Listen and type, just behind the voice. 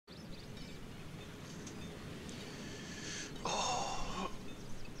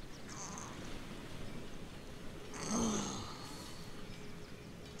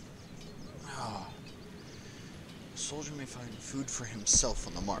soldier may find food for himself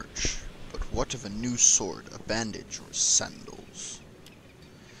on the march, but what of a new sword, a bandage, or sandals?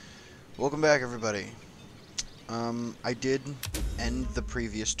 Welcome back, everybody. I did end the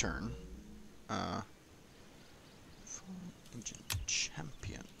previous turn.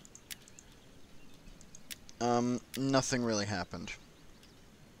 Champion. Nothing really happened.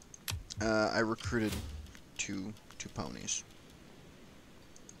 I recruited two ponies.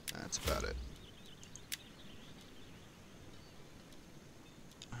 That's about it.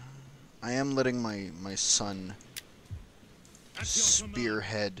 I am letting my son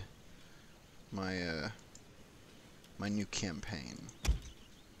spearhead my my new campaign.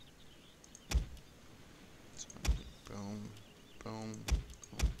 So, boom, boom,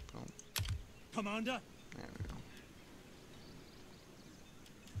 boom, boom. Commander. There we go.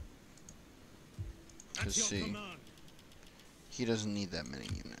 Because see, he doesn't need that many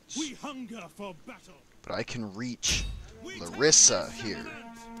units. We hunger for battle. But I can reach Larissa here.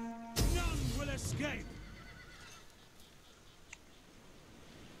 None will escape.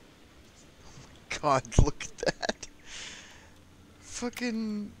 God, look at that.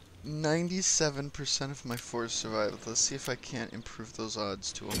 Fucking 97% of my force survived. Let's see if I can't improve those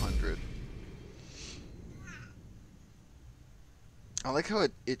odds to 100. I like how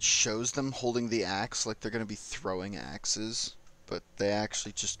it shows them holding the axe like they're going to be throwing axes, but they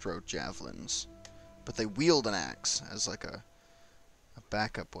actually just throw javelins. But they wield an axe as like a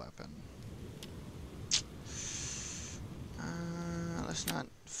backup weapon. Let's not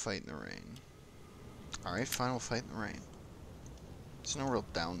fight in the rain. Alright, fine, we'll fight in the rain. There's no real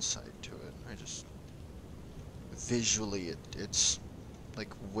downside to it. I just... Visually, it's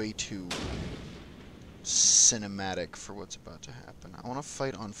like way too cinematic for what's about to happen. I want to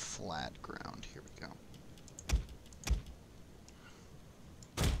fight on flat ground. Here we go.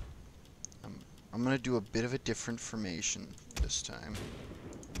 I'm going to do a bit of a different formation this time.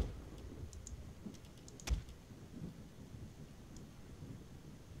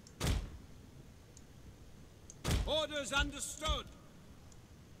 Orders understood.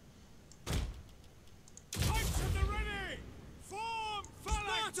 Pipes at the ready. Form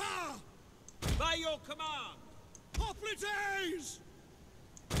phalanx. By your command. Hoplites.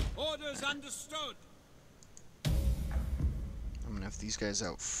 Orders understood. I'm gonna have these guys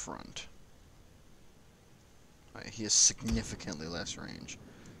out front. Alright, he has significantly less range,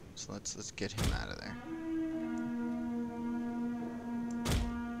 so let's get him out of there.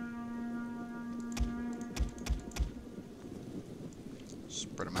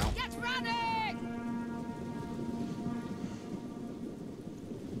 Spread them out. Get ready!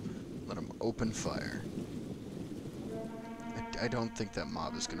 Let them open fire. I don't think that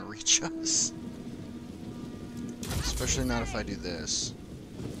mob is gonna reach us. Especially not if I do this.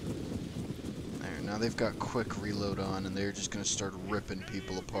 There, now they've got quick reload on and they're just gonna start ripping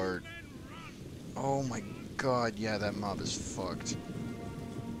people apart. Oh my god, yeah, that mob is fucked.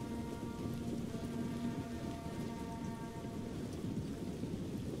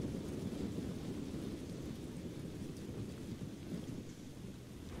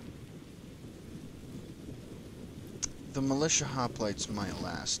 The militia hoplites might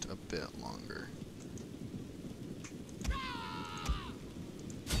last a bit longer.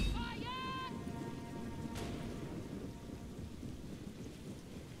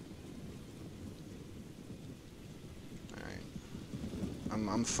 Alright.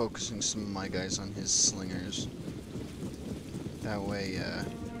 I'm focusing some of my guys on his slingers. That way,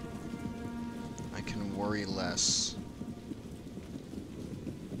 I can worry less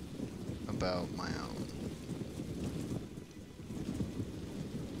about my own.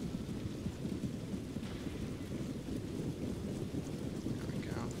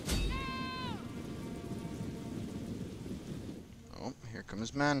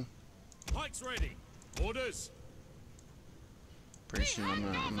 His men. Pikes ready. Orders. Pretty soon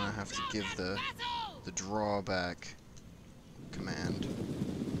I'm gonna have to give the drawback command.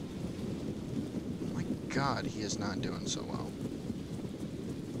 Oh my god, he is not doing so well.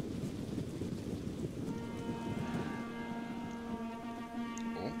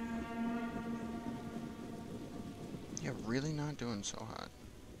 Oh. Yeah, really not doing so hot.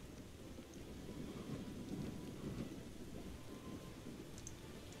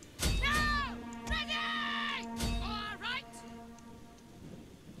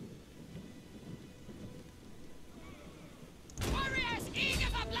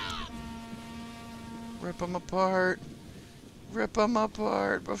 Rip them apart. Rip them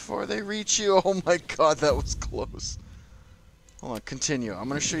apart before they reach you. Oh my god, that was close. Hold on, continue. I'm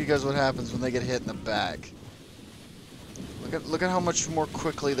going to show you guys what happens when they get hit in the back. Look Look at how much more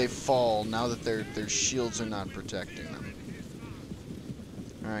quickly they fall now that their shields are not protecting them.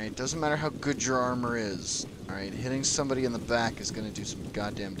 Alright, doesn't matter how good your armor is. Alright, hitting somebody in the back is going to do some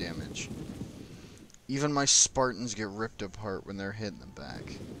goddamn damage. Even my Spartans get ripped apart when they're hit in the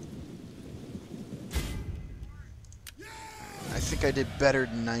back. I think I did better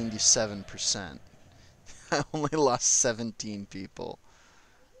than 97%. I only lost 17 people.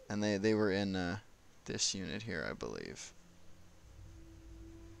 And they were in this unit here, I believe.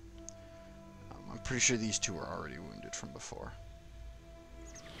 I'm pretty sure these two were already wounded from before.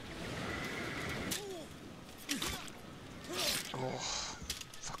 Oh,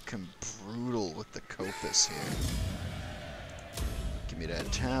 fucking brutal with the Copus here. Give me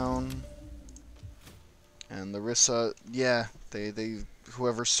that town. And Larissa, yeah, they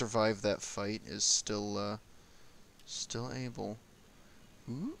whoever survived that fight is still able.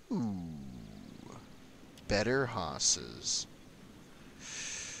 Ooh, better hosses.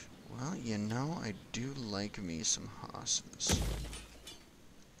 Well, you know, I do like me some hosses.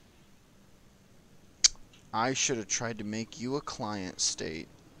 I should have tried to make you a client state.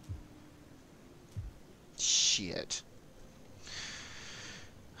 Shit.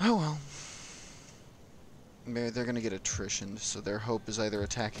 Oh well. Maybe they're gonna get attrition, so their hope is either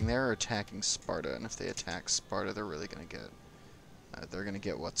attacking there or attacking Sparta. And if they attack Sparta, they're really gonna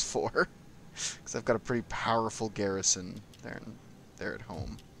get what's for. Because I've got a pretty powerful garrison there at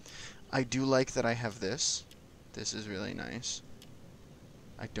home. I do like that I have this. This is really nice.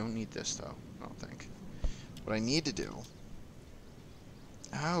 I don't need this though. I don't think. What I need to do...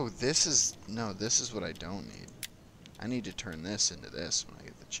 Oh, this is... No, this is what I don't need. I need to turn this into this when I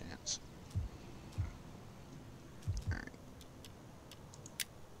get the chance. Alright.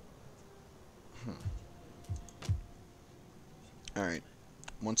 Alright.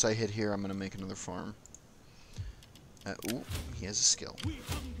 Once I hit here, I'm going to make another farm. Ooh, he has a skill.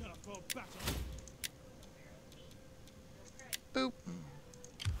 Boop.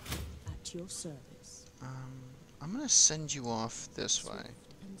 At your service. I'm gonna send you off this way.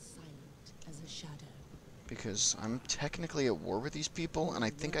 And silent as a shadow. Because I'm technically at war with these people, and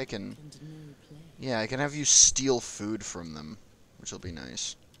I think I can... Yeah, I can have you steal food from them, which will be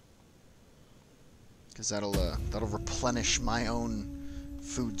nice. Because that'll replenish my own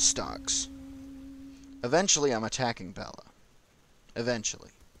food stocks. Eventually, I'm attacking Bella. Eventually.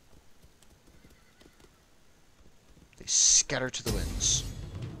 They scatter to the winds.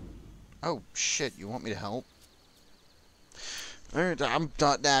 Oh, shit, you want me to help? Alright, I'm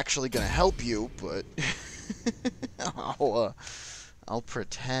not actually gonna help you, but... I'll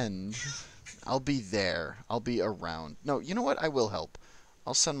pretend. I'll be there. I'll be around. No, you know what? I will help.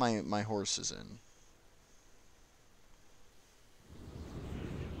 I'll send my horses in.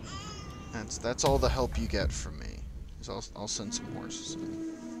 That's all the help you get from me. Is I'll send some horses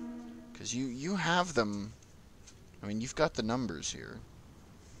in. Because you have them... I mean, you've got the numbers here.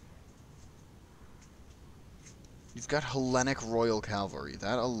 You've got Hellenic Royal Cavalry.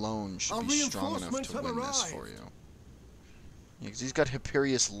 That alone should be strong enough to win this for you. Yeah, because he's got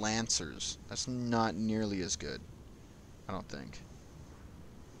Hyperius Lancers. That's not nearly as good. I don't think.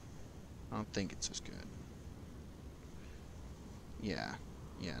 I don't think it's as good. Yeah.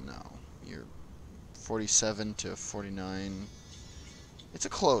 Yeah, no. You're 47 to 49. It's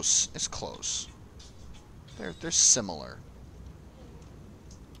close. It's close. They're similar.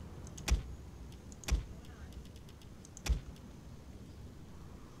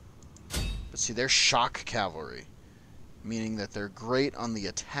 But see, they're shock cavalry, meaning that they're great on the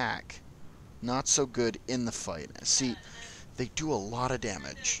attack, not so good in the fight. See, they do a lot of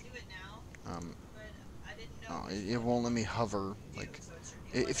damage. Oh, it won't let me hover. Like,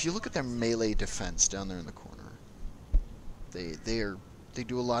 if you look at their melee defense down there in the corner, they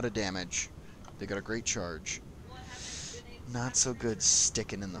do a lot of damage. They got a great charge. Not so good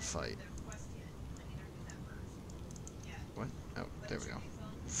sticking in the fight. What? Oh, there we go.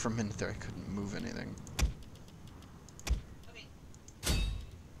 For a minute there, I couldn't move anything.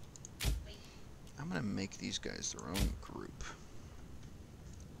 I'm gonna make these guys their own group.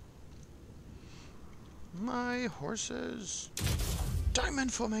 My horses.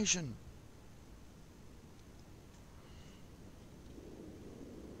 Diamond formation.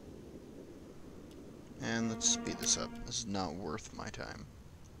 And let's speed this up. This is not worth my time.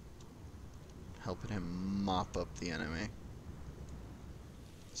 Helping him mop up the enemy.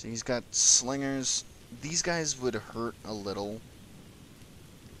 See, he's got slingers. These guys would hurt a little,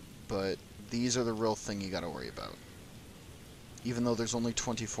 but these are the real thing you gotta worry about. Even though there's only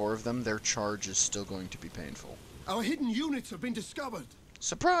 24 of them, their charge is still going to be painful. Our hidden units have been discovered.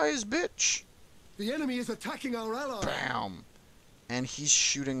 Surprise, bitch! The enemy is attacking our ally. Bam! And he's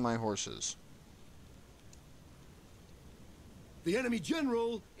shooting my horses. The enemy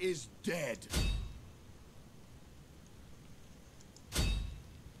general is dead.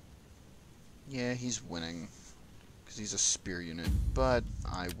 Yeah, he's winning. Because he's a spear unit. But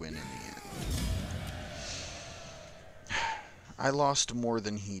I win in the end. I lost more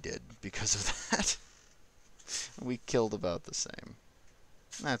than he did because of that. We killed about the same.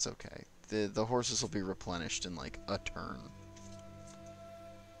 That's okay. The horses will be replenished in like a turn.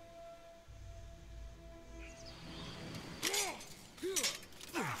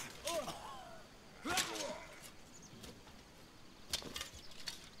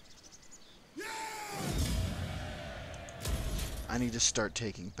 I need to start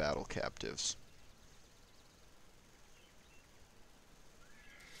taking battle captives.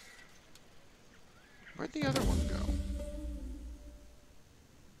 Where'd the other one go?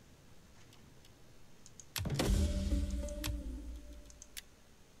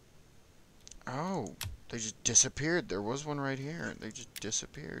 Oh, they just disappeared. There was one right here. They just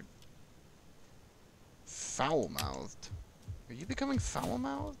disappeared. Foul-mouthed. Are you becoming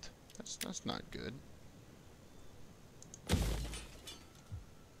foul-mouthed? That's not good.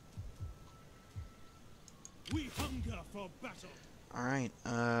 We hunger for battle. Alright,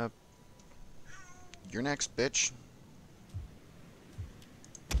 you're next, bitch.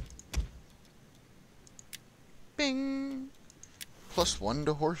 Bing! +1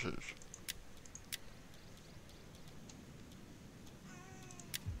 to horses.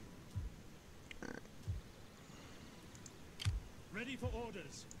 Ready for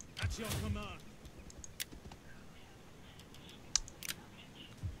orders. At your command.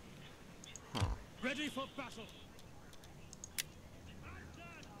 Huh. Ready for battle.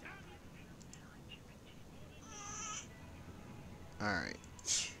 Alright.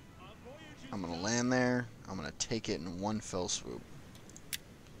 I'm gonna land there. I'm gonna take it in one fell swoop.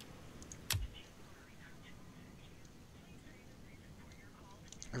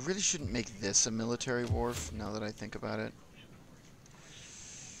 I really shouldn't make this a military wharf, now that I think about it.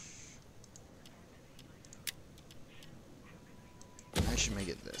 I should make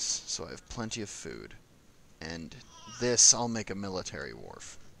it this, so I have plenty of food. And this, I'll make a military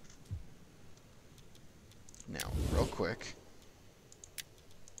wharf. Now, real quick.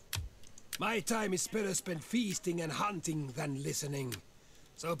 My time is better spent feasting and hunting than listening.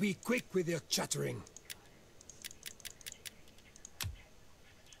 So be quick with your chattering.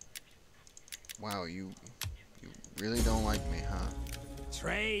 Wow, you really don't like me, huh?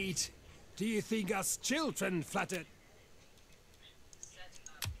 Trade? Do you think us children flattered?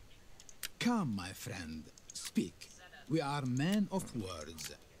 Come, my friend, speak. We are men of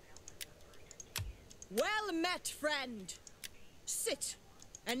words. Well met, friend. Sit,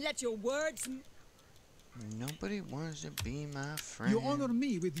 and let your words... Nobody wants to be my friend. You honor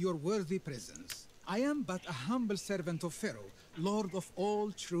me with your worthy presence. I am but a humble servant of Pharaoh, lord of all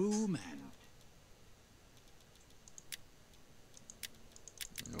true men.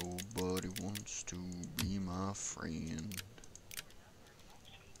 Nobody wants to be my friend.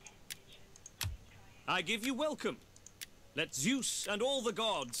 I give you welcome. Let Zeus and all the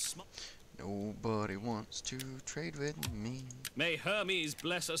gods... Nobody wants to trade with me. May Hermes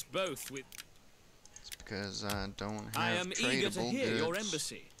bless us both with... It's because I don't have I am tradable eager to hear goods. your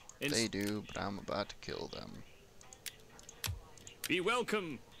embassy. They do, but I'm about to kill them. Be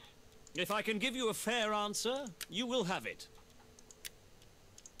welcome. If I can give you a fair answer, you will have it.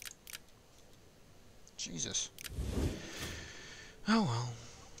 Jesus. Oh well.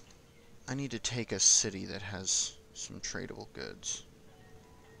 I need to take a city that has some tradable goods.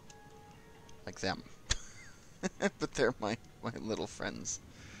 Like them. But they're my little friends.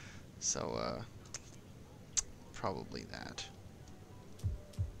 So, probably that.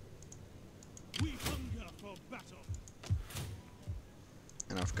 We hunger for battle.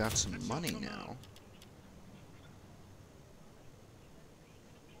 And I've got some money now.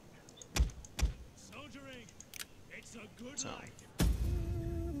 Soldiering. It's a good So. life.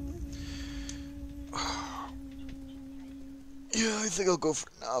 Yeah, I think I'll go for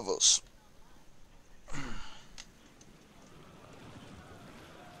Navos.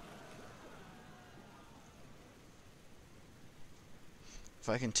 If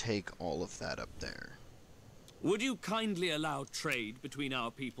I can take all of that up there. Would you kindly allow trade between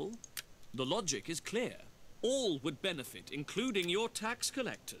our people? The logic is clear. All would benefit, including your tax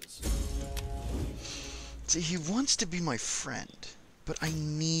collectors. See, he wants to be my friend, but I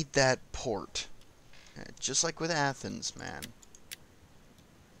need that port. Just like with Athens, man.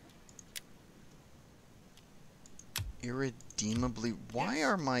 Irredeemably... Why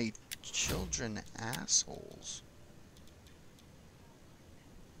are my children assholes.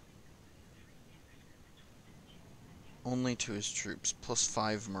 Only to his troops,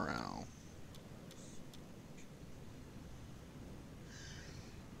 +5 morale.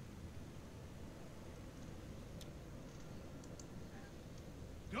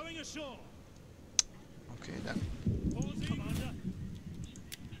 Going ashore. Okay then. Commander.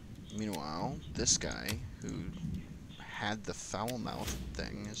 Meanwhile, this guy who had the foul mouth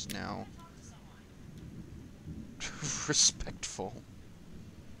thing is now respectful.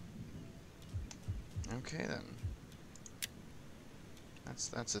 Okay then.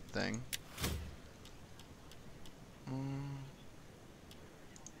 That's a thing.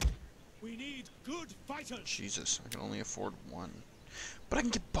 We need good fighters. Jesus, I can only afford one. But I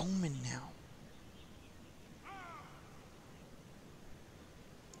can get bowmen now.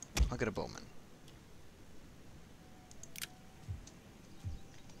 I'll get a bowman.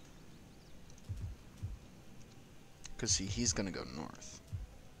 Cause see, he's gonna go north.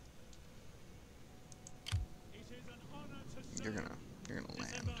 You're gonna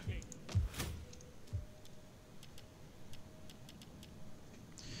land.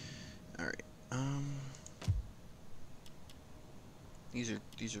 Alright,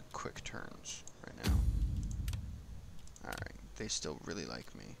 these are quick turns right now. Alright, they still really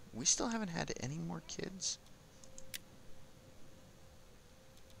like me. We still haven't had any more kids?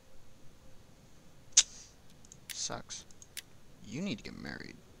 Sucks. You need to get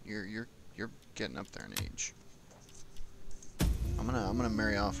married. You're getting up there in age. I'm gonna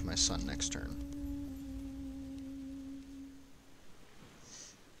marry off my son next turn.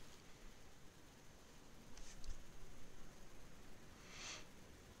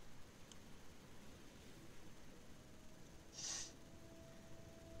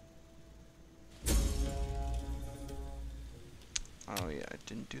 Oh yeah, I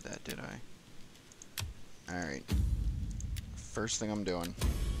didn't do that, did I? Alright. First thing I'm doing.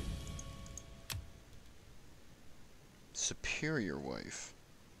 Superior wife.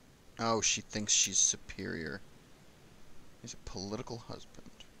 Oh, she thinks she's superior. He's a political husband.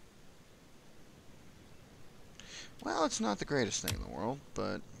 Well, it's not the greatest thing in the world,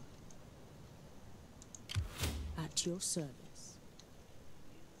 but... At your service.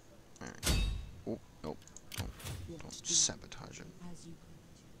 Alright. Oh, nope. Oh, don't sabotage it. As you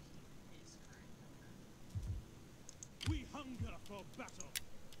We hunger for battle.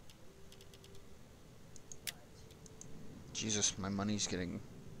 Jesus, my money's getting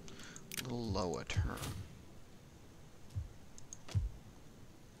a little low a turn.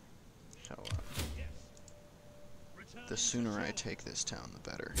 So, the sooner I take this town, the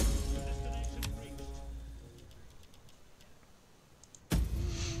better.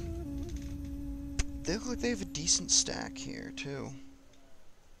 They look like they have a decent stack here, too.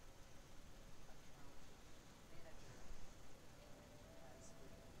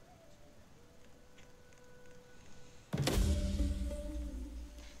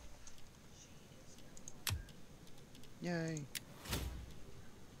 Yay.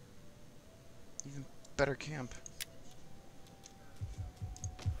 Even better camp.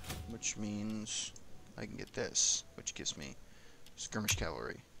 Which means I can get this, which gives me skirmish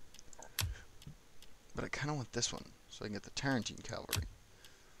cavalry. But I kind of want this one, so I can get the Tarantine cavalry.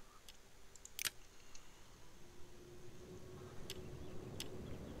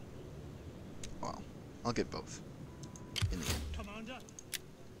 Well, I'll get both in the end. Commander.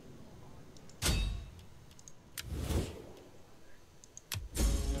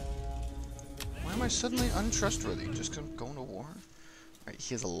 Why am I suddenly untrustworthy? Just 'cause I'm going to war? Alright,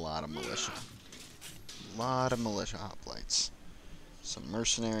 he has a lot of militia. A lot of militia hoplites. Some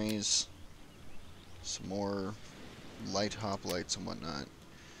mercenaries. Some more light hoplites and whatnot.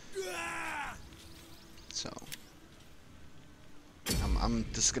 So,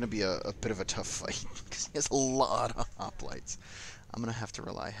 this is gonna be a bit of a tough fight because he has a lot of hoplites. I'm gonna have to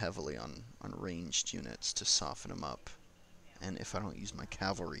rely heavily on ranged units to soften him up, and if I don't use my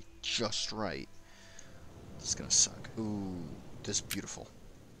cavalry just right, it's gonna suck. Ooh, this is beautiful.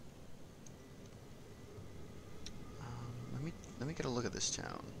 Let me get a look at this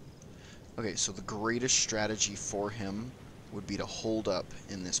town. Okay, so the greatest strategy for him would be to hold up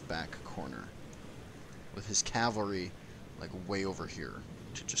in this back corner with his cavalry like way over here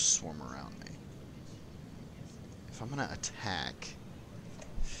to just swarm around me. If I'm gonna attack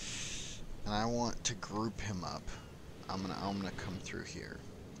and I want to group him up, I'm gonna come through here.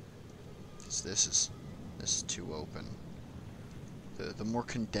 'Cause this is too open. The more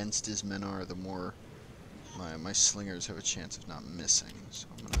condensed his men are, the more my slingers have a chance of not missing. So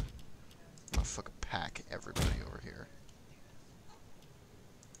I'm gonna fucking pack everybody over here.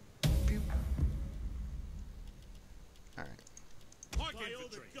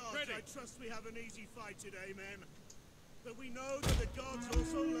 trust we have an easy fight today, men. But we know that the gods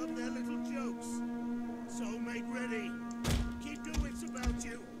also love their little jokes. So make ready. Keep your wits about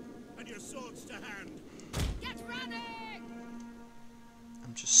you, and your swords to hand. Get ready!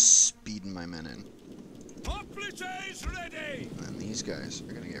 I'm just speeding my men in. Hoplites ready! And then these guys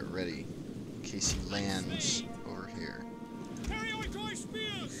are gonna get ready in case he lands over here. Carry our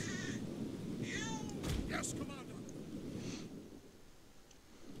spears! Yes, Commander.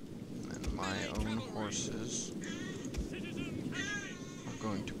 And then my own horses are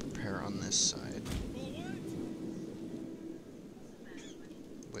going to prepare on this side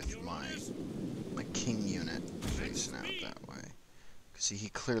with my king unit facing out that way. See, he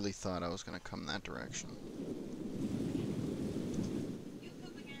clearly thought I was going to come that direction.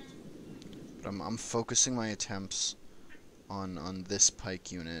 But I'm focusing my attempts on this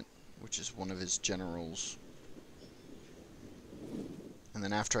pike unit, which is one of his generals. And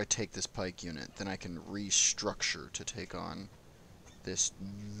then after I take this pike unit, then I can restructure to take on this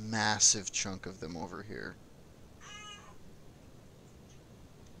massive chunk of them over here.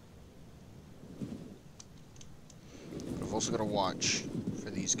 But I've also got to watch for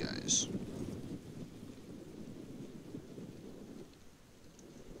these guys.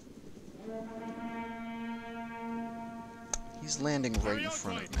 He's landing right in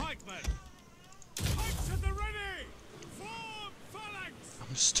front of me.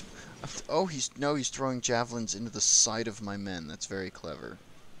 Oh, he's throwing javelins into the side of my men. That's very clever.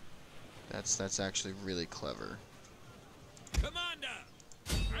 That's actually really clever. Commander,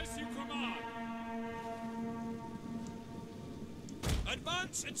 as you command.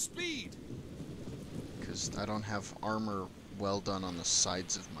 Advance at speed. Because I don't have armor well done on the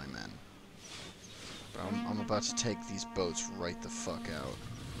sides of my men. But I'm about to take these boats right the fuck out.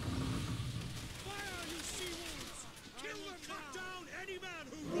 Fire, you Seawards! Kill and cut down any man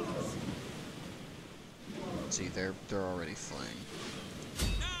who runs. See, they're already flying.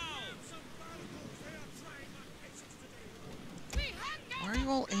 Why are you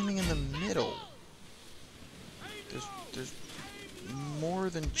all aiming in the middle? There's more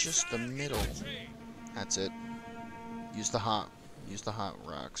than just the middle. That's it. Use the hot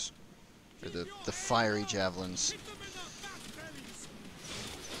rocks. Or the fiery javelins.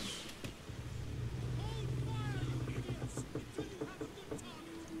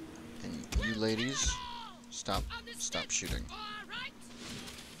 And you ladies, stop shooting.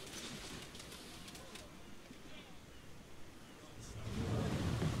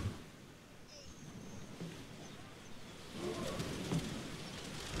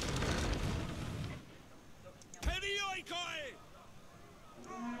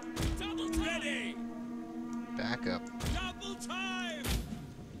 Back up. Double time!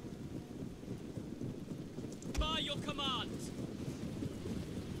 By your command!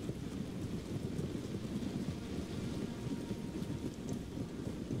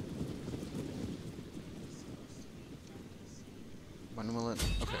 When will it?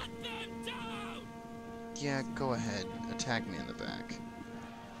 Okay. Yeah, go ahead. Attack me in the back.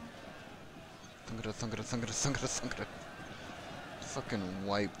 Thungada. Fucking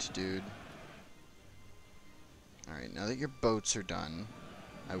wiped, dude. Alright, now that your boats are done,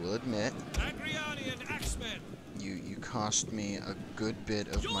 I will admit, you cost me a good bit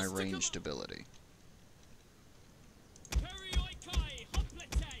of my ranged ability.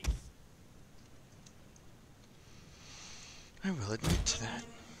 I will admit to that.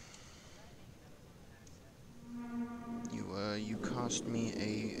 You cost me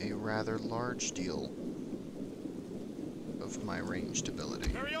a rather large deal of my ranged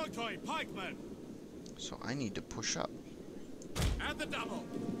ability. So I need to push up. And the double.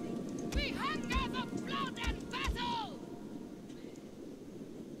 We hunger for blood and battle!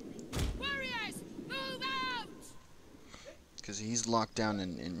 Warriors, move out! Because he's locked down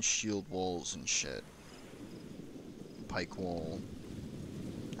in shield walls and shit. Pike wall.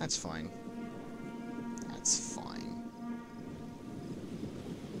 That's fine. That's fine.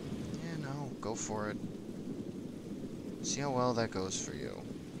 Yeah, no, go for it. See how well that goes for you.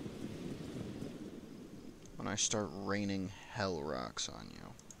 When I start raining hell rocks on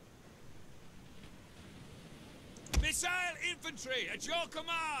you. Missile infantry at your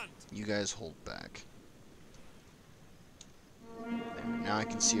command! You guys hold back. There, now I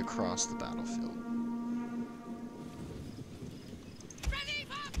can see across the battlefield. Ready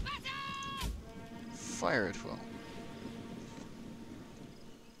for battle! Fire at will.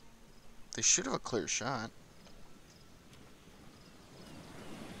 They should have a clear shot.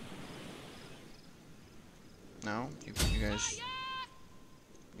 No? You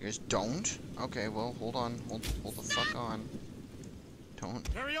guys don't? Okay, well, hold on. Hold the fuck on. Don't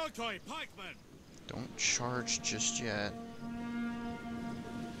charge just yet.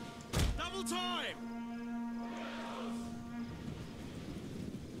 Double time!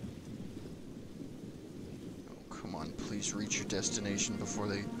 Oh, come on, please reach your destination before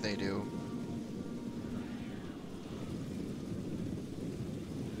they do.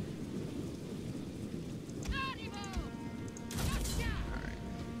 Alright.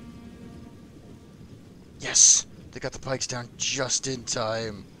 Yes! They got the pikes down just in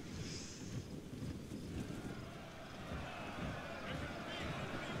time.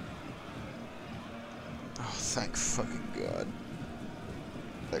 Oh, thank fucking God.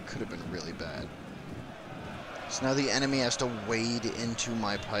 That could have been really bad. So now the enemy has to wade into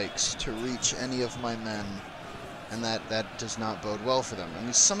my pikes to reach any of my men. And that does not bode well for them. I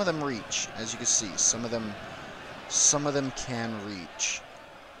mean, some of them reach, as you can see. Some of them can reach.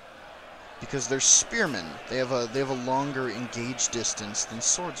 Because they're spearmen. They have a longer engage distance than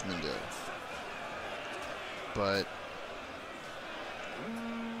swordsmen do. But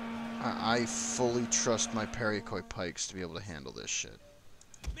I fully trust my Perikoi pikes to be able to handle this shit.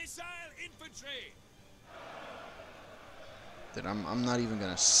 Missile infantry! That I'm not even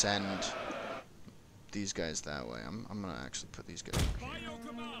gonna send these guys that way. I'm gonna actually put these guys over here.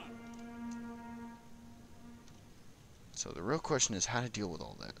 So the real question is how to deal with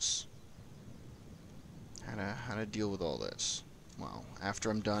all this. How to deal with all this. Well, after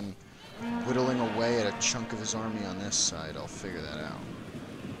I'm done whittling away at a chunk of his army on this side, I'll figure that out.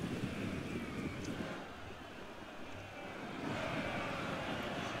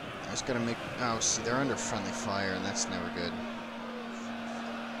 I just gotta make... Oh, see, they're under friendly fire, and that's never good.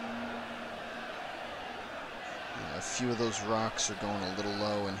 Yeah, a few of those rocks are going a little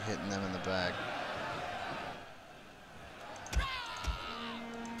low and hitting them in the back.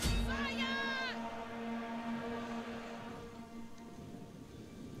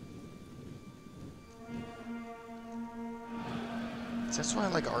 That's why I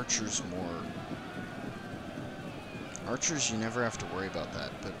like archers more. Archers, you never have to worry about that,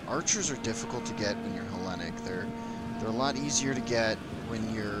 but archers are difficult to get when you're Hellenic. They're a lot easier to get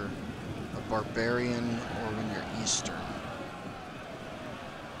when you're a barbarian or when you're Eastern.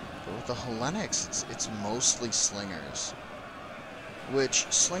 But with the Hellenics, it's mostly slingers. Which,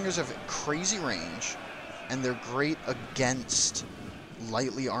 slingers have crazy range, and they're great against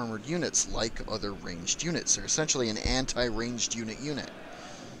lightly armored units like other ranged units. They're essentially an anti-ranged unit.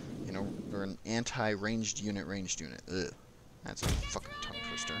 You know, they're an anti-ranged unit ranged unit. Ugh. That's a fucking tongue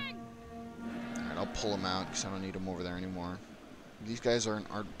twister. Alright, I'll pull them out because I don't need them over there anymore. These guys aren't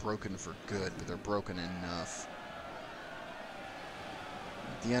broken for good, but they're broken enough.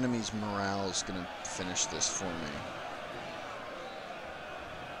 The enemy's morale is gonna finish this for me.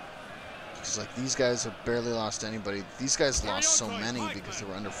 Because, like, these guys have barely lost anybody. These guys lost so many because they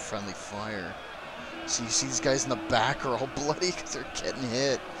were under friendly fire. So you see these guys in the back are all bloody because they're getting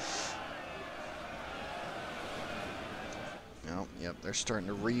hit. Oh, yep, they're starting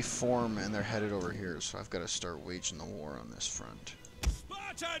to reform and they're headed over here. So I've got to start waging the war on this front.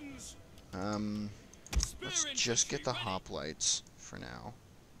 Spartans! Let's just get the hoplites for now.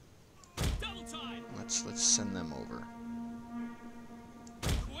 Let's send them over.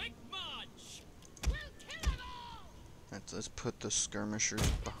 Let's put the skirmishers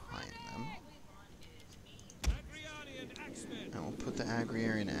behind them. And we'll put the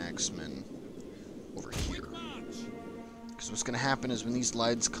Agriarian Axemen over here. Because what's going to happen is when these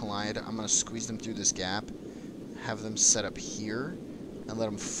lines collide, I'm going to squeeze them through this gap, have them set up here, and let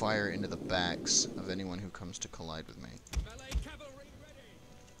them fire into the backs of anyone who comes to collide with me.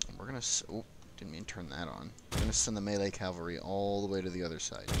 And we're going to... Oh, didn't mean to turn that on. We're going to send the melee cavalry all the way to the other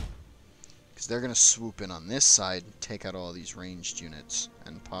side. Because they're going to swoop in on this side, take out all these ranged units,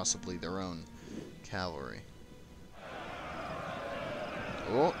 and possibly their own cavalry.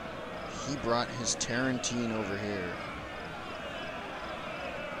 Oh, he brought his Tarentine over here.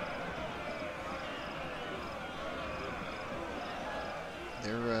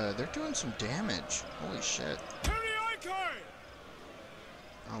 They're doing some damage. Holy shit.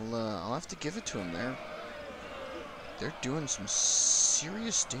 I'll have to give it to them. They're doing some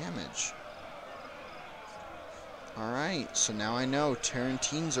serious damage. Alright, so now I know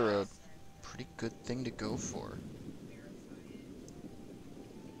Tarentines are a pretty good thing to go for.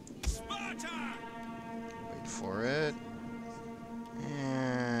 Sparta! Wait for it.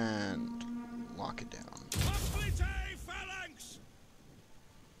 And lock it down. Phalanx!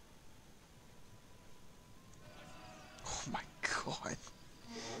 Oh my god.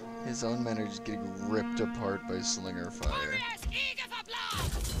 His own men are just getting ripped apart by slinger fire.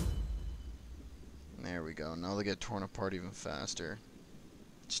 There we go. Now they get torn apart even faster.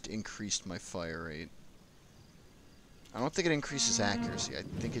 Just increased my fire rate. I don't think it increases accuracy. I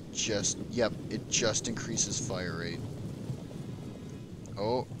think it just... Yep, it just increases fire rate.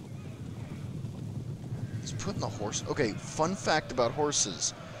 Oh. He's putting the horse... Okay, fun fact about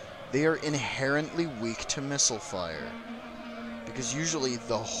horses. They are inherently weak to missile fire. Because usually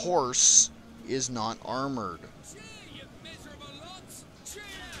the horse is not armored.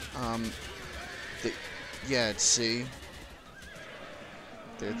 Yeah, see?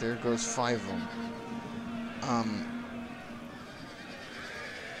 There goes 5 of them.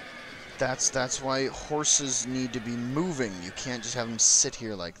 That's why horses need to be moving. You can't just have them sit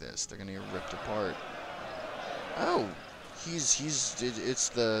here like this. They're gonna get ripped apart. Oh, it's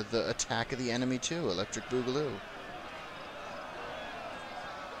the attack of the enemy too. Electric Boogaloo.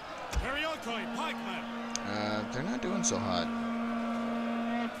 They're not doing so hot.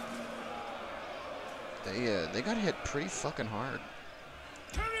 They got hit pretty fucking hard.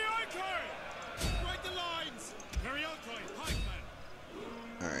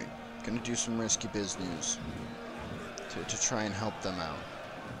 All right. Gonna do some risky business to try and help them out.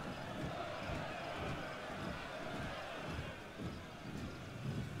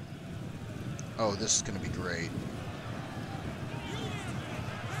 Oh, this is gonna be great.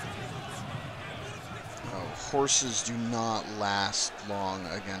 Oh, horses do not last long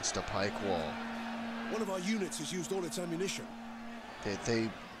against a pike wall. One of our units has used all its ammunition.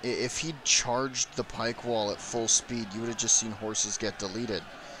 If he'd charged the pike wall at full speed, you would have just seen horses get deleted.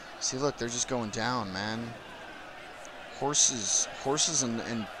 See, look, they're just going down, man. Horses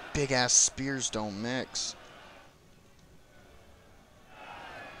and big-ass spears don't mix.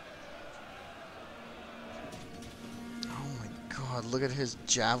 Oh my god, look at his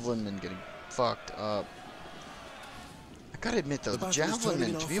javelin men getting fucked up. I gotta admit, though, the javelin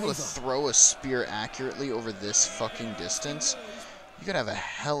men, to be able to throw a spear accurately over this fucking distance, you gotta have a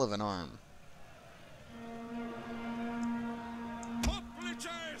hell of an arm.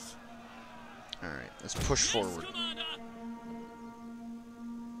 Alright, let's push forward.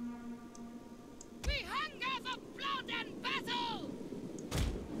 We hunger for blood and battle!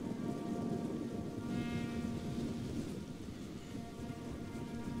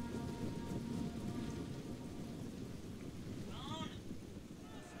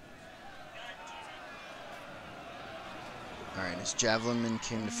 Alright, his javelin men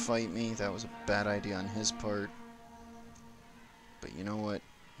came to fight me. That was a bad idea on his part. But you know what?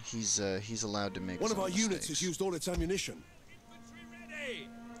 He's allowed to make One some of our mistakes. units has used all its ammunition.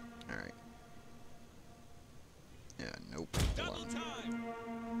 Alright. Yeah, nope. Hold on.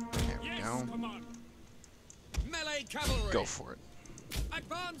 There we go. Melee cavalry. Go for it.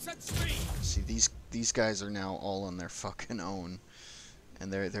 Advance at speed. See, these guys are now all on their fucking own.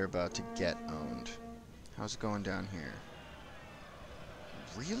 And they're about to get owned. How's it going down here?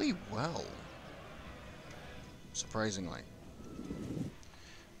 Really well. Surprisingly.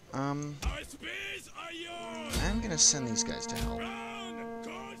 I'm gonna send these guys to help.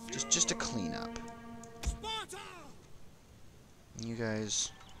 Just to clean up. You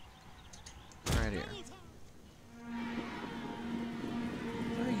guys, right here.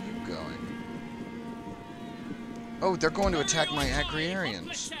 Where are you going? Oh, they're going to attack my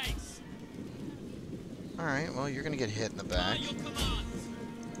Agriarians. Alright, well, you're gonna get hit in the back.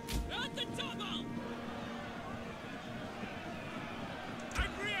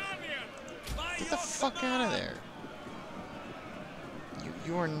 Get the fuck out of there.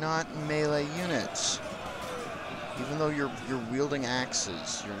 You are not melee units. Even though you're wielding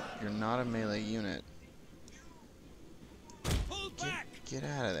axes, you're not a melee unit. Get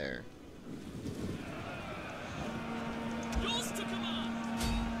out of there. Yours to command.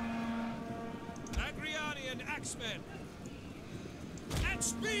 Agrianian axemen. At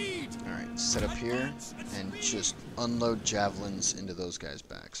speed. All right, set up here and just unload javelins into those guys'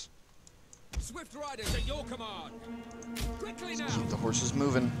 backs. Swift riders at your command. Quickly now. Keep the horses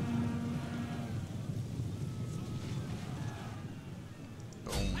moving.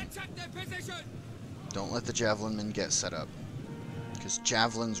 Boom. Attack their position. Don't let the javelin men get set up, because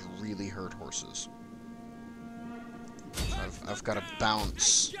javelins really hurt horses. So I've got to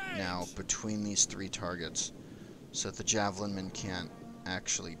bounce now between these 3 targets, so that the javelin men can't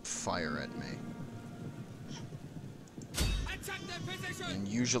actually fire at me. And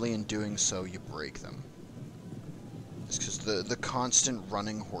usually in doing so, you break them. It's because the constant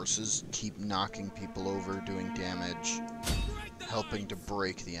running horses keep knocking people over, doing damage, helping to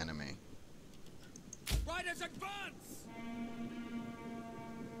break the enemy. Riders advance.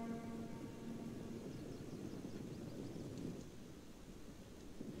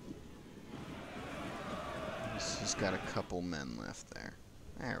 He's got a couple men left there.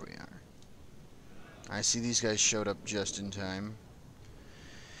 There we are. I see these guys showed up just in time.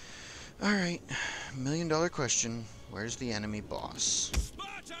 Alright, $1,000,000 question. Where's the enemy boss?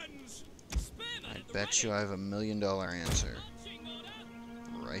 Spartans! I bet you I have $1,000,000 answer.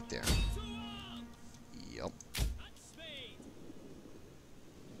 Right there. Yup.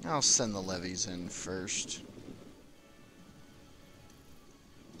 I'll send the levies in first.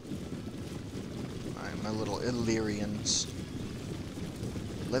 Alright, my little Illyrians.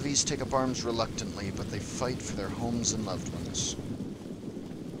 Levies take up arms reluctantly, but they fight for their homes and loved ones.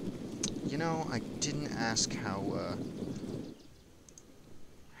 You know, I didn't ask how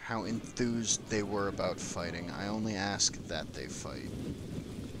enthused they were about fighting. I only ask that they fight.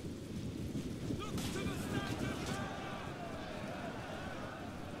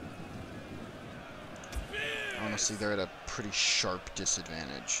 Honestly, they're at a pretty sharp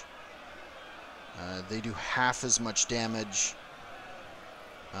disadvantage. They do half as much damage.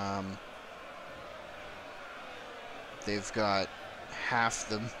 They've got half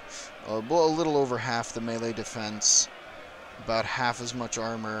the, well, a little over half the melee defense, about half as much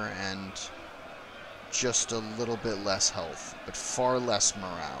armor, and just a little bit less health, but far less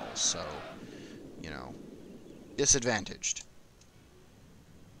morale, so, you know, disadvantaged.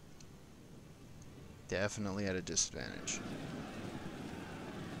 Definitely at a disadvantage.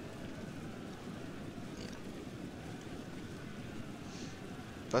 Yeah.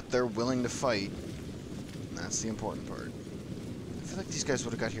 But they're willing to fight, and that's the important part. I feel like these guys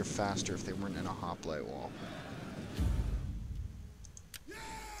would have got here faster if they weren't in a hoplite wall.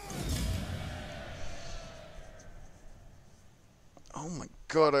 Oh my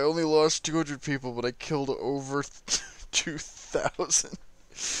god, I only lost 200 people, but I killed over 2,000.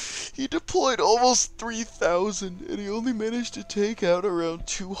 He deployed almost 3,000, and he only managed to take out around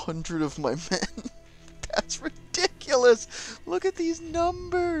 200 of my men. That's ridiculous! Look at these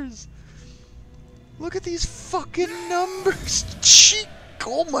numbers! Look at these fucking numbers! Gee,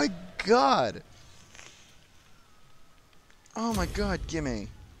 oh my god! Oh my god, gimme.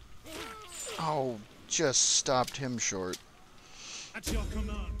 Oh, just stopped him short. At your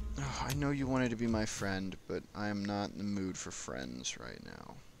command. Oh, I know you wanted to be my friend, but I am not in the mood for friends right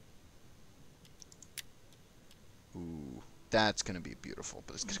now. Ooh, that's gonna be beautiful,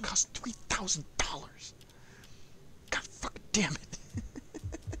 but it's gonna cost $3,000. God fucking damn it.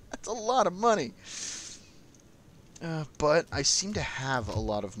 That's a lot of money. But I seem to have a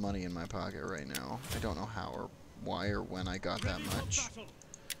lot of money in my pocket right now. I don't know how or why or when I got that much.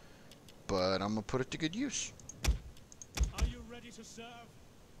 But I'm gonna put it to good use. Are you ready to serve?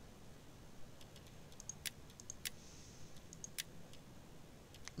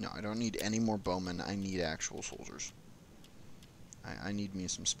 No, I don't need any more bowmen. I need actual soldiers. I need me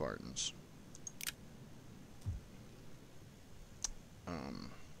some Spartans.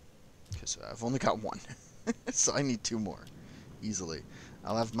 Because I've only got one. So I need 2 more. Easily.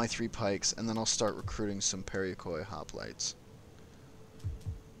 I'll have my 3 pikes, and then I'll start recruiting some Perikoi hoplites.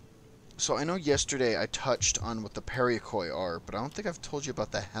 So I know yesterday I touched on what the Perikoi are, but I don't think I've told you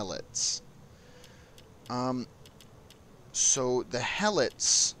about the Helots. So the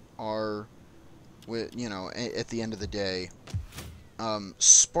Helots are, you know, at the end of the day,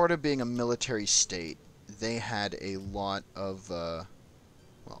 Sparta being a military state, they had a lot of,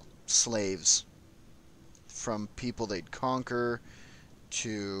 well, slaves. From people they'd conquer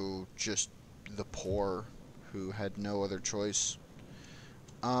to just the poor who had no other choice.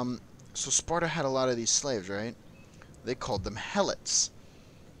 So Sparta had a lot of these slaves, right? They called them Helots.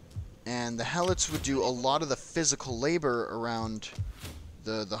 And the Helots would do a lot of the physical labor around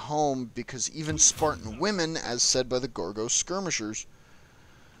the home, because even Spartan women, as said by the Gorgos skirmishers,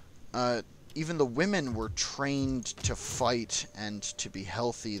 even the women were trained to fight and to be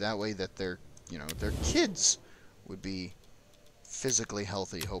healthy, that way that their kids would be physically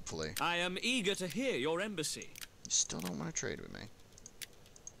healthy, hopefully. I am eager to hear your embassy. You still don't want to trade with me.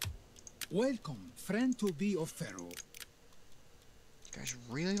 Welcome, friend to be of Pharaoh. You guys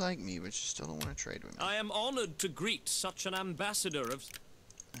really like me, but you still don't want to trade with me. I am honored to greet such an ambassador of...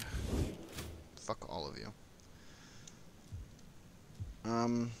 Fuck all of you.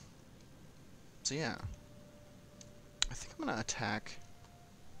 So yeah. I think I'm gonna attack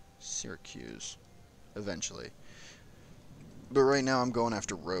Syracuse eventually. But right now I'm going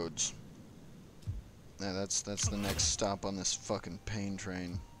after Rhodes. Yeah, that's the next stop on this fucking pain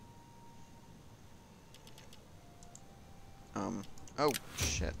train. Oh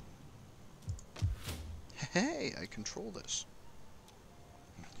shit. Hey, I control this.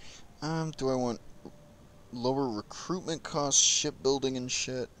 Do I want lower recruitment costs, shipbuilding and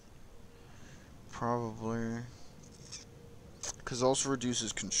shit? Probably. Because it also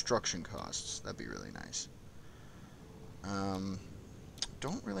reduces construction costs. That'd be really nice.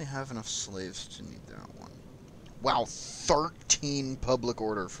 Don't really have enough slaves to need that one. Wow, 13 public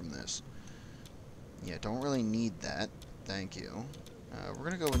order from this. Yeah, don't really need that. Thank you. We're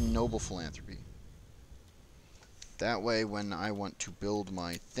gonna go with noble philanthropy. That way, when I want to build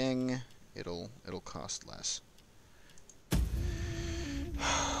my thing, it'll cost less.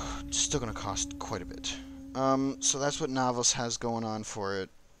 Still gonna cost quite a bit. So that's what Navos has going on for it.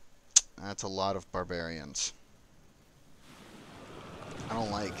 That's a lot of barbarians. I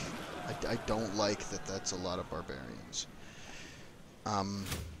don't like that that's a lot of barbarians.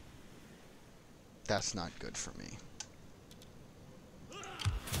 That's not good for me.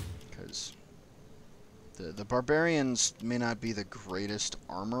 Because the barbarians may not be the greatest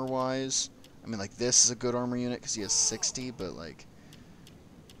armor-wise. I mean, like, this is a good armor unit because he has 60, but, like,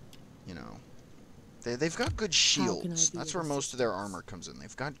 you know, they've got good shields. That's where most of their armor comes in.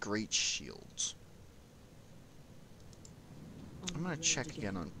 They've got great shields. I'm gonna check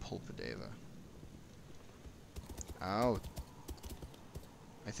again on Pulpadeva. Oh.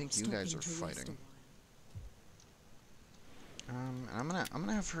 I think you guys are fighting. And I'm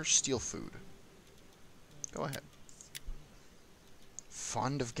gonna have her steal food. Go ahead.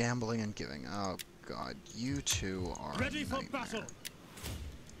 Fond of gambling and giving. Oh god, you two are ready for battle.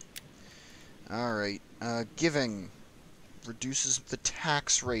 Alright, giving reduces the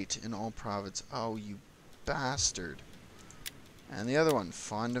tax rate in all provinces. Oh, you bastard. And the other one,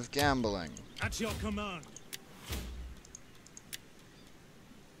 fond of gambling. At your command.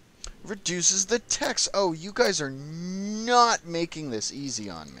 Reduces the tax. Oh, you guys are not making this easy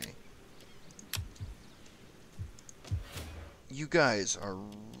on me. You guys are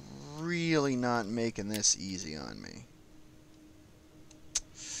really not making this easy on me.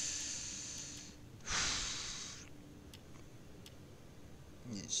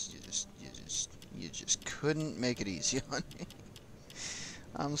 You just couldn't make it easy on me.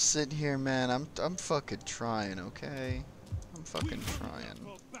 I'm sitting here, man. I'm fucking trying, okay? I'm fucking trying.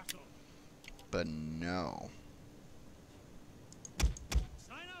 But no.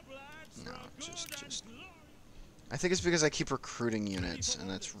 No, just. I think it's because I keep recruiting units, and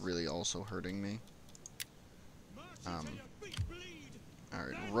that's really also hurting me.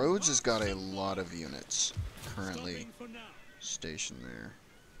 Alright, Rhodes has got a lot of units currently stationed there.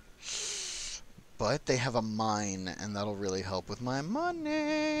 But they have a mine, and that'll really help with my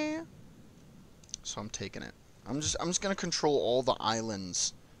money. So I'm taking it. I'm just gonna control all the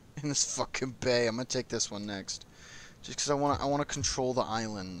islands in this fucking bay. I'm gonna take this one next, just because I wanna control the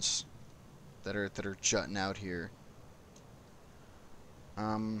islands that are jutting out here.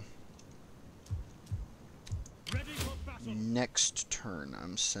 Next turn,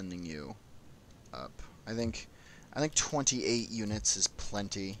 I'm sending you up. I think 28 units is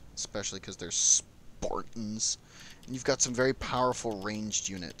plenty, especially because they're Spartans. And you've got some very powerful ranged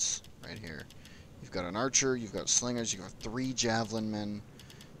units right here. You've got an archer, you've got slingers, you've got 3 javelin men,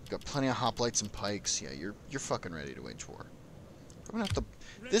 you've got plenty of hoplites and pikes. Yeah, you're fucking ready to wage war. I'm gonna have to.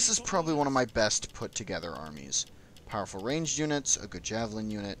 This is probably one of my best put together armies. Powerful ranged units, a good javelin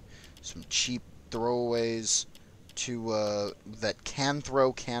unit, some cheap throwaways that can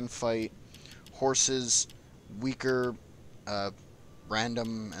throw, can fight, horses, weaker,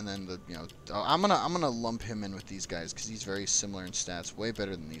 random, and then I'm gonna lump him in with these guys because he's very similar in stats, way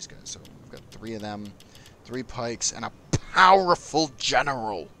better than these guys. So we've got 3 of them, 3 pikes, and a powerful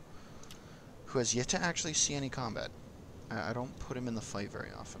general who has yet to actually see any combat. I don't put him in the fight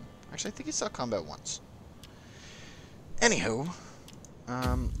very often. Actually, I think he saw combat once. Anywho,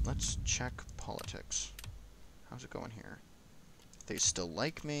 let's check politics. How's it going here? They still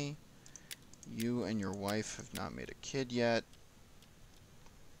like me. You and your wife have not made a kid yet.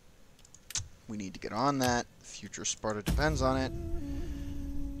 We need to get on that. Future Sparta depends on it.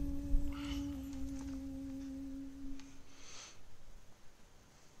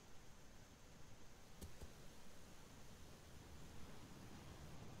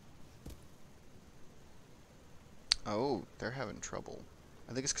 Oh, they're having trouble.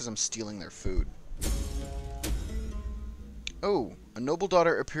 I think it's because I'm stealing their food. Oh, a noble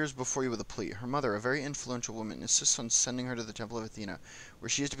daughter appears before you with a plea. Her mother, a very influential woman, insists on sending her to the Temple of Athena, where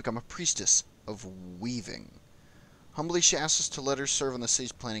she is to become a priestess of weaving. Humbly, she asks us to let her serve on the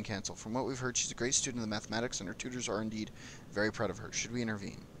city's planning council. From what we've heard, she's a great student of mathematics, and her tutors are indeed very proud of her. Should we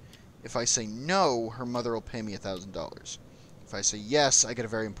intervene? If I say no, her mother will pay me $1,000. If I say yes, I get a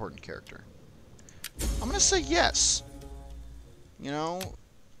very important character. I'm going to say yes. You know,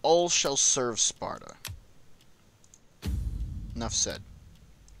 all shall serve Sparta. Enough said.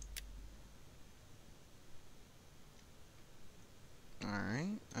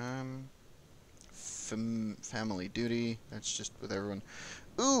 Alright, family duty, that's just with everyone.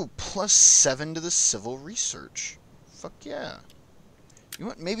 Ooh, +7 to the civil research. Fuck yeah. You know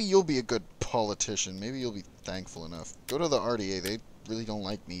what, maybe you'll be a good politician. Maybe you'll be thankful enough. Go to the RDA, they really don't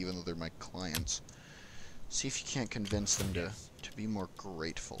like me even though they're my clients. See if you can't convince them to be more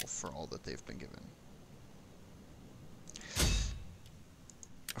grateful for all that they've been given.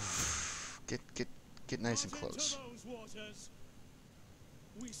 Get nice and close.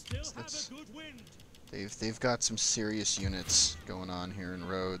 They've got some serious units going on here in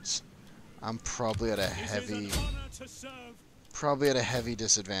Rhodes. I'm probably at a heavy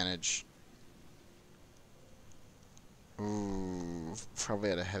disadvantage. Ooh,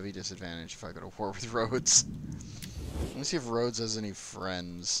 probably at a heavy disadvantage if I go to war with Rhodes. Let me see if Rhodes has any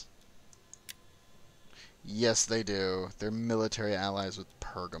friends. Yes, they do. They're military allies with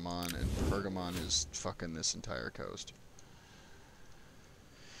Pergamon, and Pergamon is fucking this entire coast.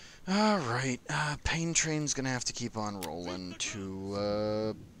 Alright, Pain Train's gonna have to keep on rolling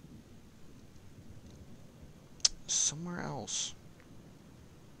to, somewhere else.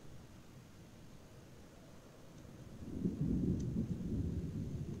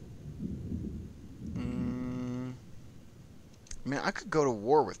 I mean, I could go to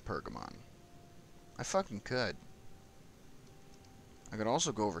war with Pergamon. I fucking could. I could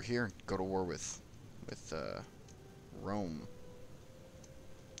also go over here and go to war with Rome.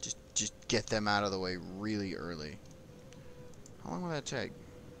 Just get them out of the way really early. How long will that take?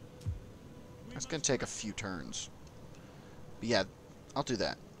 That's gonna take a few turns. But yeah, I'll do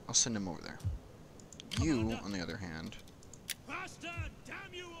that. I'll send him over there. You, on the other hand,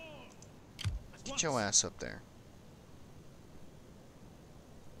 get your ass up there.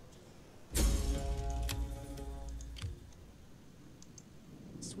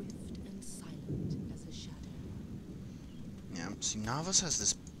 Swift and silent as a shadow. Yeah, see, Navas has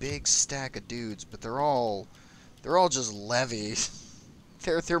this big stack of dudes, but they're all just levies.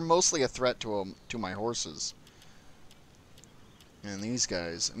 They're mostly a threat to my horses. And these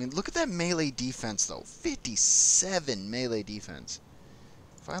guys, I mean, look at that melee defense though. 57 melee defense.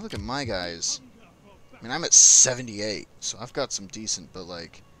 If I look at my guys, I mean, I'm at 78, so I've got some decent, but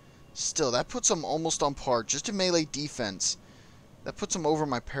like, still, that puts them almost on par just in melee defense. That puts them over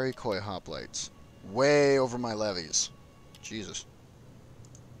my Perikoi hoplites. Way over my levies. Jesus.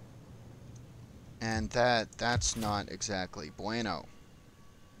 And that's not exactly bueno.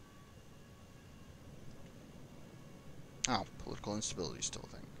 Oh, political instability is still a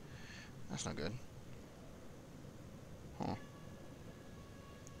thing. That's not good. Huh.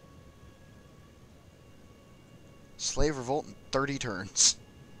 Slave revolt in 30 turns.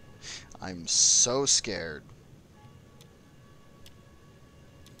 I'm so scared.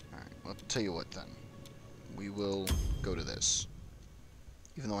 Alright, well, I'll tell you what then. We will go to this.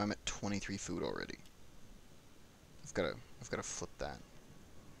 Even though I'm at 23 food already. I've gotta flip that.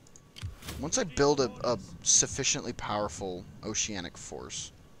 Once I build a sufficiently powerful oceanic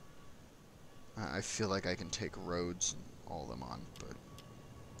force, I feel like I can take Rhodes and all of them on, but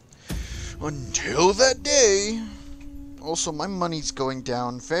until that day. Also, my money's going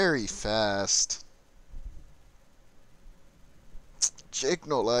down very fast. Jake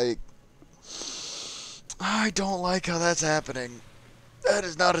no like. I don't like how that's happening. That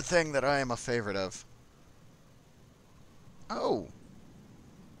is not a thing that I am a favorite of. Oh.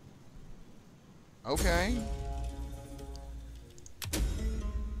 Okay.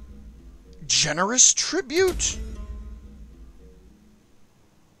 Generous tribute?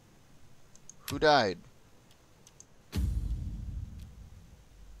 Who died?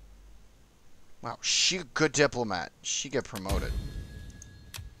 Wow, she a good diplomat. She get promoted.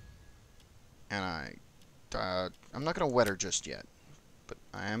 And I'm not gonna wed her just yet. But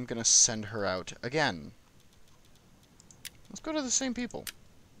I am gonna send her out again. Let's go to the same people.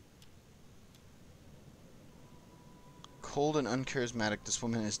 Cold and uncharismatic, this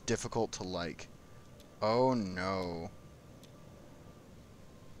woman is difficult to like. Oh no.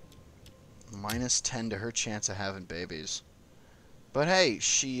 -10 to her chance of having babies. But hey,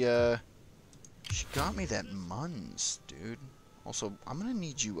 she got me that Muns, dude. Also, I'm gonna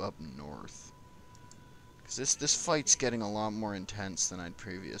need you up north. Because this fight's getting a lot more intense than I'd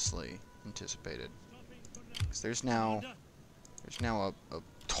previously anticipated. Because there's now a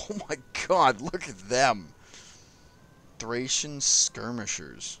oh my god, look at them! Thracian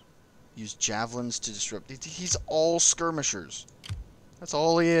skirmishers. Use javelins to disrupt. He's all skirmishers. That's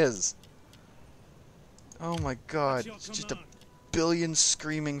all he is. Oh my god, it's just a billion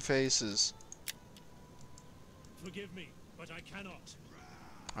screaming faces. Forgive me, but I cannot.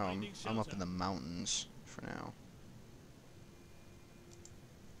 I'm up in the mountains for now.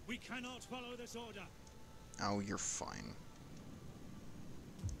 We cannot follow this order. Oh, you're fine.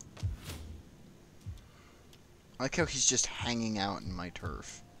 I like how he's just hanging out in my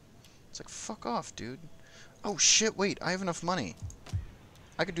turf. It's like, fuck off, dude. Oh shit, wait, I have enough money.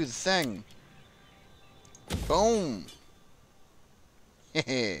 I could do the thing. Boom!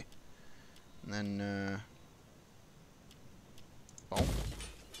 Hehe. And then, boom.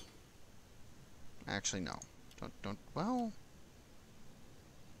 Actually, no. Don't, well...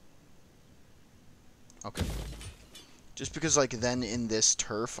 Okay. Just because, like, then in this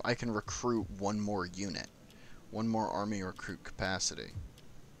turf, I can recruit one more unit. One more army recruit capacity.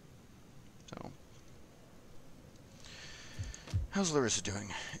 So. How's Larissa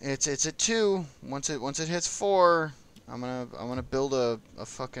doing? It's at 2. Once it hits 4, I'm gonna build a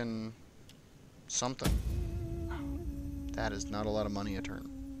fucking something. That is not a lot of money a turn.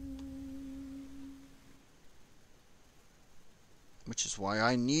 Which is why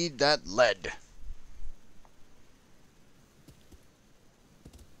I need that lead.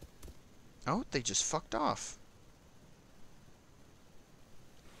 Oh, they just fucked off.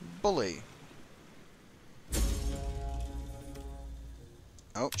 Bully.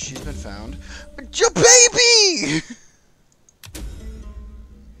 Oh, she's been found. Your baby!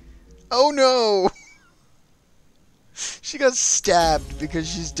 Oh no! She got stabbed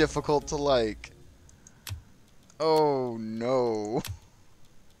because she's difficult to like. Oh no.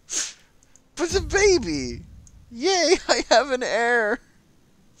 But the baby! Yay, I have an heir!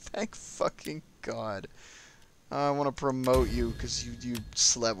 Thank fucking God. I want to promote you because you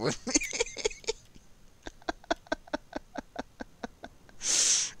slept with me.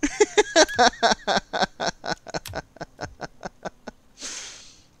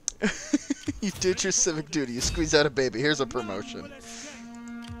 You did your civic duty. You squeezed out a baby. Here's a promotion.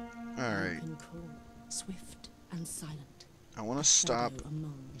 Alright. Swift and silent. I want to stop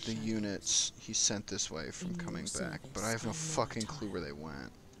the units he sent this way from coming back, but I have no fucking clue where they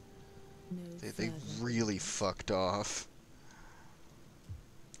went. They really fucked off.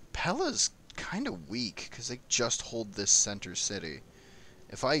 Pella's kind of weak, because they just hold this center city.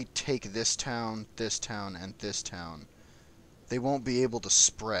 If I take this town, and this town, they won't be able to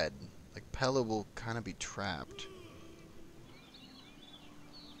spread. Like, Pella will kind of be trapped.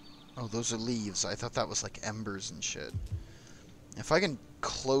 Oh, those are leaves. I thought that was, like, embers and shit. If I can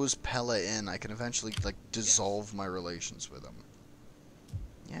close Pella in, I can eventually, like, dissolve my relations with him.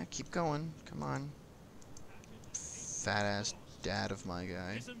 Yeah, keep going. Come on. Fat-ass dad of my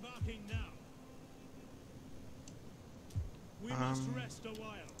guy.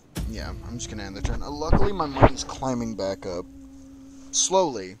 Yeah, I'm just gonna end the turn. Luckily, my money's climbing back up.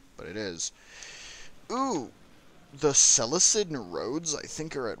 Slowly, but it is. Ooh! The Seleucid and Rhodes, I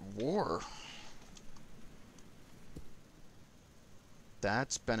think, are at war.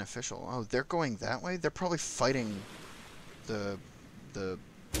 That's beneficial. Oh, they're going that way? They're probably fighting the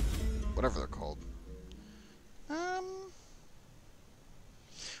whatever they're called.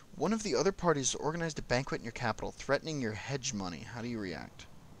 One of the other parties organized a banquet in your capital, threatening your hedge money. How do you react?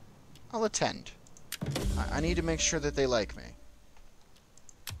 I'll attend. I need to make sure that they like me.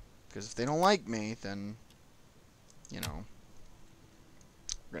 Because if they don't like me, then, you know,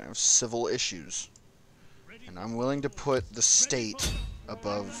 we're going to have civil issues. And I'm willing to put the state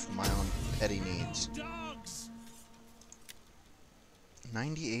above my own petty needs.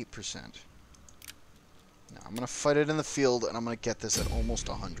 98%. Now, I'm going to fight it in the field, and I'm going to get this at almost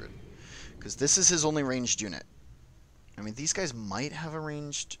 100. Because this is his only ranged unit. I mean, these guys might have a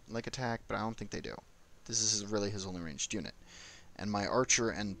ranged, like, attack, but I don't think they do. This is really his only ranged unit. And my archer,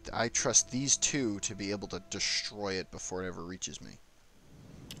 and I trust these two to be able to destroy it before it ever reaches me.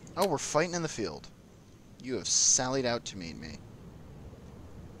 Oh, we're fighting in the field. You have sallied out to meet me.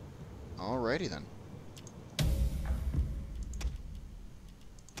 Alrighty then.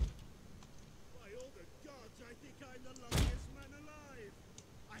 By all the gods, I think I'm the luckiest man alive.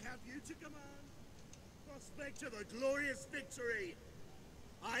 I have you to command. Prospect of a glorious victory.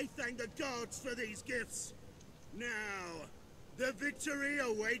 I thank the gods for these gifts. Now, the victory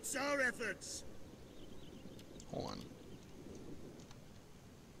awaits our efforts. Hold on.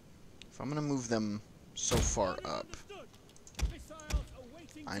 If I'm gonna move them so far up,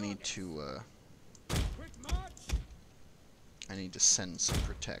 I need to send some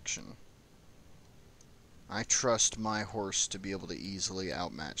protection. I trust my horse to be able to easily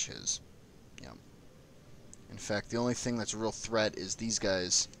outmatch his. Yep. In fact, the only thing that's a real threat is these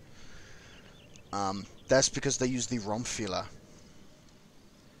guys. That's because they use the Rumpfila.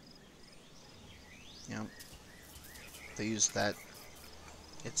 Yep. They use that.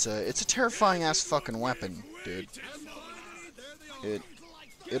 It's a terrifying ass fucking weapon, dude.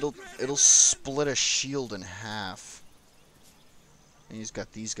 it'll split a shield in half. And he's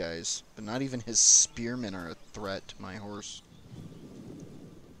got these guys, but not even his spearmen are a threat to my horse.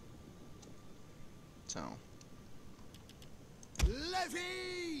 So.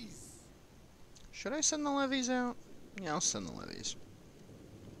 Levies! Should I send the levies out? Yeah, I'll send the levies.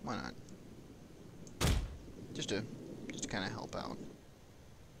 Why not? Just to kind of help out.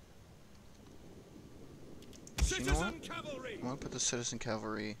 You know what? Cavalry! I'm gonna put the citizen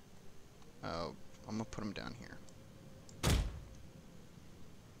cavalry. I'm gonna put them down here.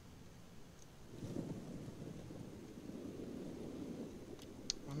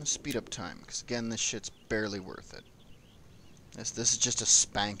 I'm gonna speed up time, because again, this shit's barely worth it. This is just a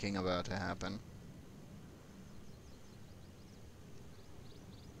spanking about to happen.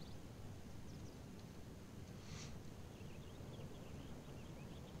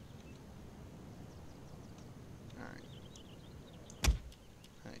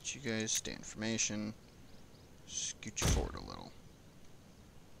 Alright, you guys stay in formation. Scoot you forward a little.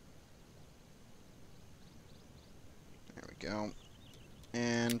 There we go.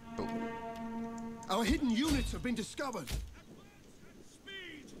 And boom. Our hidden units have been discovered.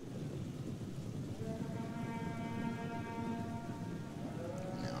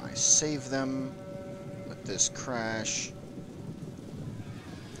 Now I save them with this crash.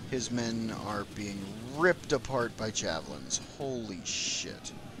 His men are being ripped apart by javelins. Holy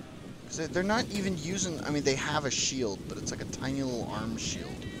shit. 'Cause they're not even using... I mean, they have a shield, but it's like a tiny little arm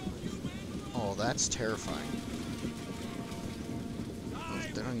shield. Oh, that's terrifying. Oh,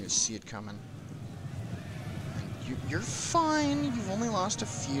 they don't even see it coming. And you're fine. You've only lost a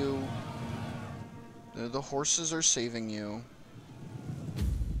few. The horses are saving you.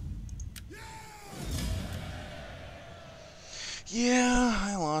 Yeah,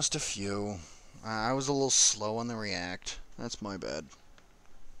 I lost a few. I was a little slow on the react. That's my bad.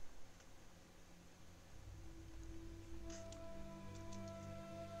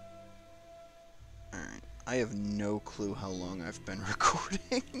 Alright, I have no clue how long I've been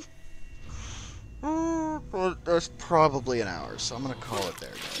recording. But that's probably an hour, so I'm gonna call it there,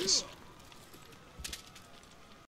 guys.